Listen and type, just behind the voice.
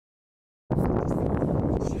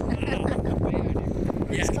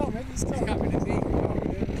He's coming, he's coming, is he? I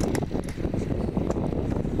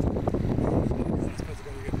suppose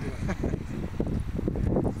we're going to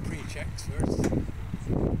do pre-checks first.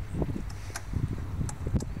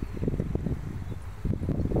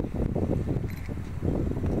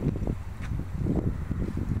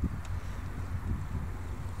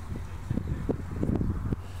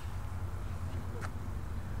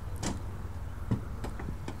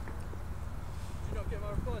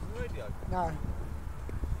 No.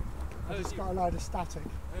 I just got a load of static.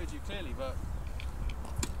 I heard you clearly, but...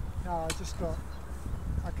 No, I just got...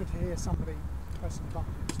 I could hear somebody pressing the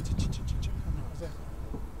button. And that was it.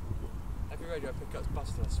 Every radio I pick up's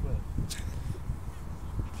busted, I swear.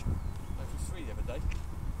 I for 3 the other day.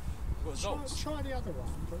 I've got results. Try the other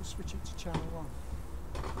one, but switch it to channel 1.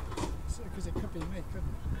 Because it could be me,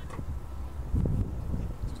 couldn't it?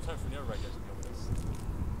 Just turn from the other radios in the office.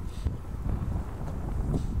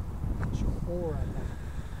 Or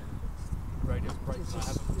radio's breaks and I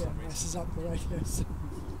haven't for some reason. Messes up the radios.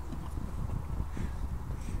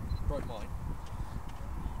 Broke mine.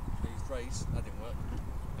 I used Ray's, that didn't work.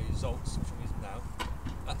 I used Zolt's, which I'm using now.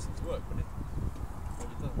 That seems to work, but it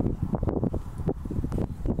really doesn't.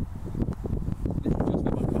 Literally just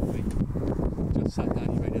made my coffee. Just sat down,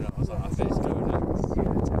 you made it up. I was like, I bet it's going now.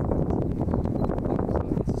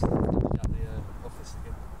 It's out the office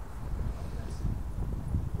again.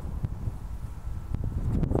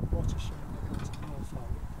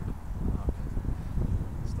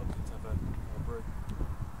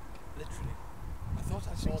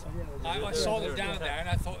 I saw them down there and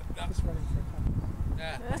I thought that was running for a couple.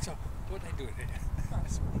 Yeah, that's all. What are they doing here?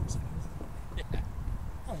 That's what it was. Yeah.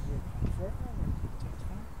 Oh, we're paying for it, aren't we?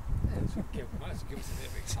 Yeah, it's give us a bit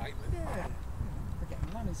of excitement. Yeah. We're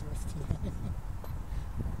getting money's worth today.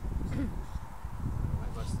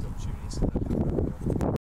 Most of the opportunities.